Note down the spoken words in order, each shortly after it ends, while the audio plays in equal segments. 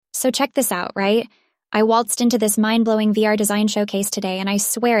So check this out, right? I waltzed into this mind-blowing VR design showcase today, and I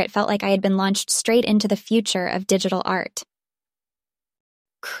swear it felt like I had been launched straight into the future of digital art.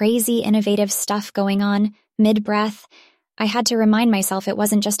 Crazy, innovative stuff going on, mid-breath. I had to remind myself it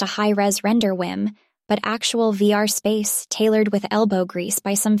wasn't just a high-res render whim, but actual VR space tailored with elbow grease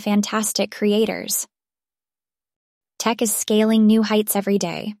by some fantastic creators. Tech is scaling new heights every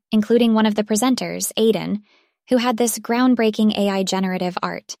day, including one of the presenters, Aiden, who had this groundbreaking AI generative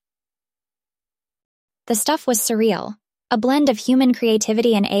art. The stuff was surreal, a blend of human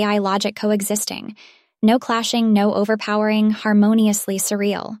creativity and AI logic coexisting. No clashing, no overpowering, harmoniously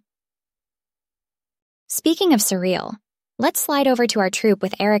surreal. Speaking of surreal, let's slide over to our troupe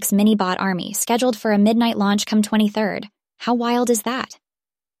with Eric's mini-bot army, scheduled for a midnight launch come 23rd. How wild is that?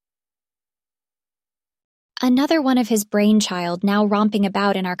 Another one of his brainchild now romping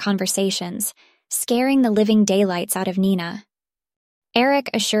about in our conversations, scaring the living daylights out of Nina.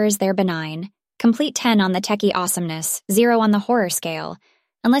 Eric assures they're benign, complete 10 on the techie awesomeness, 0 on the horror scale,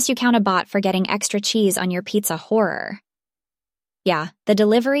 unless you count a bot for getting extra cheese on your pizza horror. Yeah, the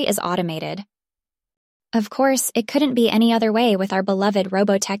delivery is automated. Of course, it couldn't be any other way with our beloved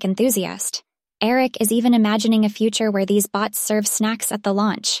Robotech enthusiast. Eric is even imagining a future where these bots serve snacks at the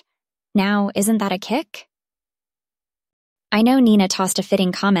launch. Now, isn't that a kick? I know Nina tossed a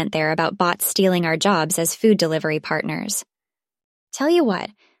fitting comment there about bots stealing our jobs as food delivery partners. Tell you what,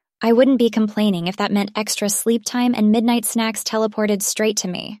 I wouldn't be complaining if that meant extra sleep time and midnight snacks teleported straight to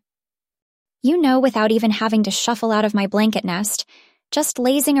me. You know, without even having to shuffle out of my blanket nest, just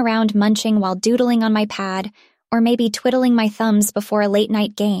lazing around munching while doodling on my pad, or maybe twiddling my thumbs before a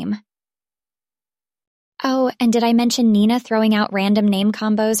late-night game. Oh, and did I mention Nina throwing out random name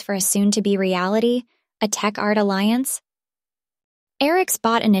combos for a soon-to-be reality, a tech art alliance? Eric's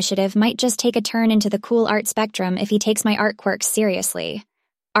bot initiative might just take a turn into the cool art spectrum if he takes my art quirks seriously.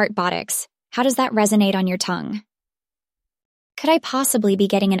 Artbotics, how does that resonate on your tongue? Could I possibly be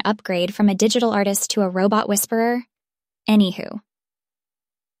getting an upgrade from a digital artist to a robot whisperer? Anywho.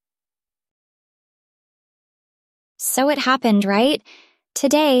 So it happened, right?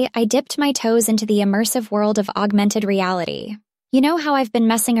 Today, I dipped my toes into the immersive world of augmented reality. You know how I've been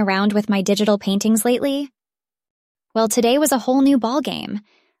messing around with my digital paintings lately? Well, today was a whole new ballgame.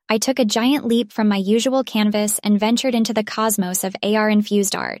 I took a giant leap from my usual canvas and ventured into the cosmos of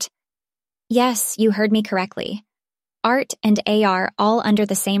AR-infused art. Yes, you heard me correctly. Art and AR all under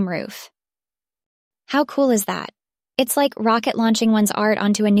the same roof. How cool is that? It's like rocket launching one's art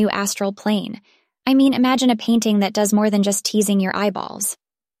onto a new astral plane. I mean, imagine a painting that does more than just teasing your eyeballs.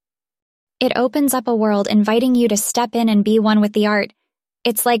 It opens up a world inviting you to step in and be one with the art.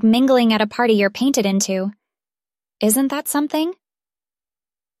 It's like mingling at a party you're painted into. Isn't that something?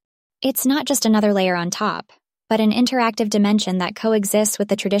 It's not just another layer on top, but an interactive dimension that coexists with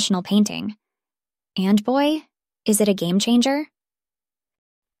the traditional painting. And boy, is it a game changer?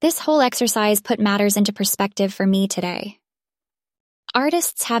 This whole exercise put matters into perspective for me today.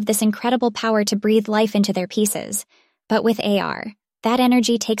 Artists have this incredible power to breathe life into their pieces, but with AR, that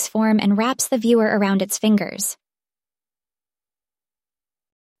energy takes form and wraps the viewer around its fingers.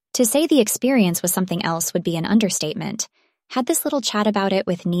 To say the experience was something else would be an understatement. Had this little chat about it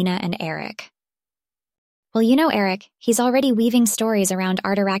with Nina and Eric. Well, you know Eric, he's already weaving stories around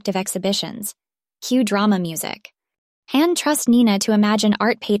art-interactive exhibitions. Cue drama music. And trust Nina to imagine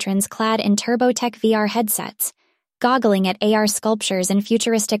art patrons clad in TurboTech VR headsets, goggling at AR sculptures and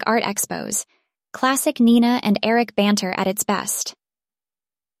futuristic art expos. Classic Nina and Eric banter at its best.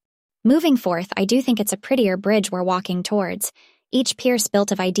 Moving forth, I do think it's a prettier bridge we're walking towards, each pierce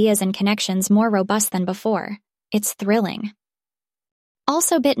built of ideas and connections more robust than before. It's thrilling.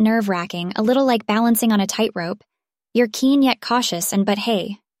 Also a bit nerve-wracking, a little like balancing on a tightrope. You're keen yet cautious, but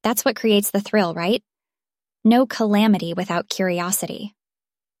hey, that's what creates the thrill, right? No calamity without curiosity.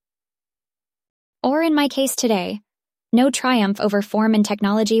 Or in my case today, no triumph over form and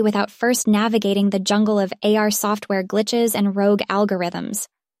technology without first navigating the jungle of AR software glitches and rogue algorithms.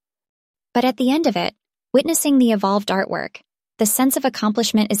 But at the end of it, witnessing the evolved artwork, the sense of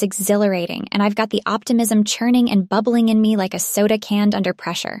accomplishment is exhilarating, and I've got the optimism churning and bubbling in me like a soda canned under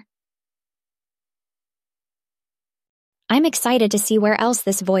pressure. I'm excited to see where else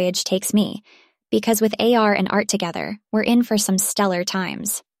this voyage takes me, because with AR and art together, we're in for some stellar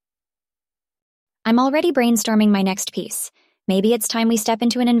times. I'm already brainstorming my next piece. Maybe it's time we step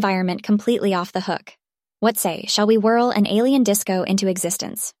into an environment completely off the hook. What say, shall we whirl an alien disco into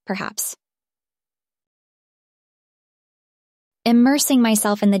existence, perhaps? Immersing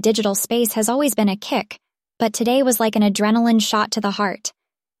myself in the digital space has always been a kick, but today was like an adrenaline shot to the heart.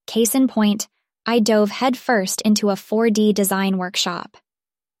 Case in point, I dove headfirst into a 4D design workshop.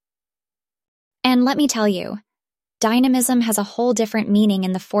 And let me tell you, dynamism has a whole different meaning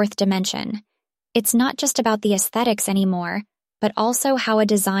in the fourth dimension. It's not just about the aesthetics anymore, but also how a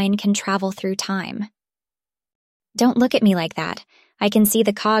design can travel through time. Don't look at me like that. I can see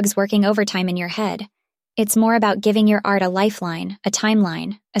the cogs working overtime in your head. It's more about giving your art a lifeline, a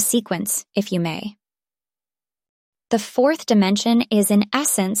timeline, a sequence, if you may. The fourth dimension is in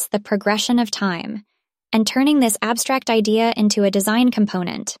essence the progression of time, and turning this abstract idea into a design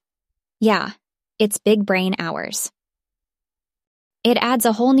component. Yeah, it's big brain hours. It adds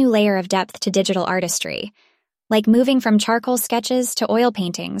a whole new layer of depth to digital artistry, like moving from charcoal sketches to oil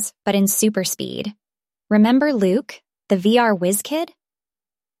paintings, but in super speed. Remember Luke, the VR whiz kid?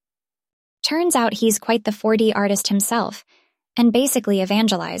 Turns out he's quite the 4D artist himself, and basically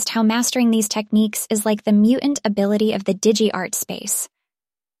evangelized how mastering these techniques is like the mutant ability of the digi-art space.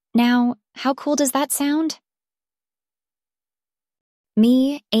 Now, how cool does that sound?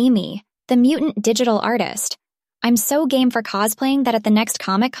 Me, Amy, the mutant digital artist. I'm so game for cosplaying that at the next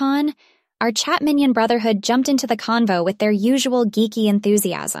Comic-Con, our Chat Minion Brotherhood jumped into the convo with their usual geeky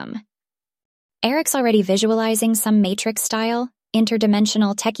enthusiasm. Eric's already visualizing some Matrix-style,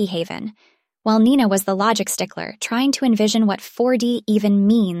 interdimensional techie haven, while Nina was the logic stickler, trying to envision what 4D even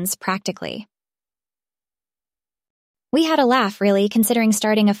means practically. We had a laugh, really, considering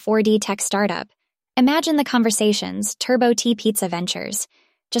starting a 4D tech startup. Imagine the conversations, Turbo T Pizza Ventures.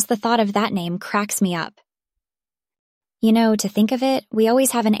 Just the thought of that name cracks me up. You know, to think of it, we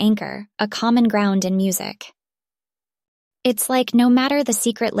always have an anchor, a common ground in music. It's like no matter the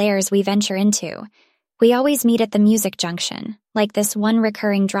secret layers we venture into, we always meet at the music junction, like this one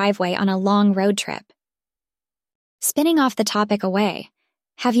recurring driveway on a long road trip. Spinning off the topic away,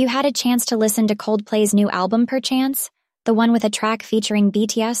 have you had a chance to listen to Coldplay's new album perchance? The one with a track featuring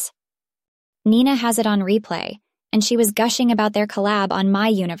BTS? Nina has it on replay, and she was gushing about their collab on My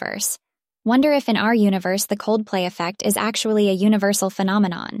Universe. Wonder if in our universe the Coldplay effect is actually a universal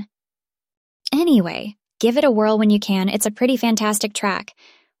phenomenon. Anyway, give it a whirl when you can, it's a pretty fantastic track.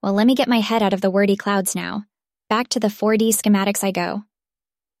 Well, let me get my head out of the wordy clouds now. Back to the 4D schematics I go.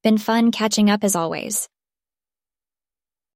 Been fun catching up as always.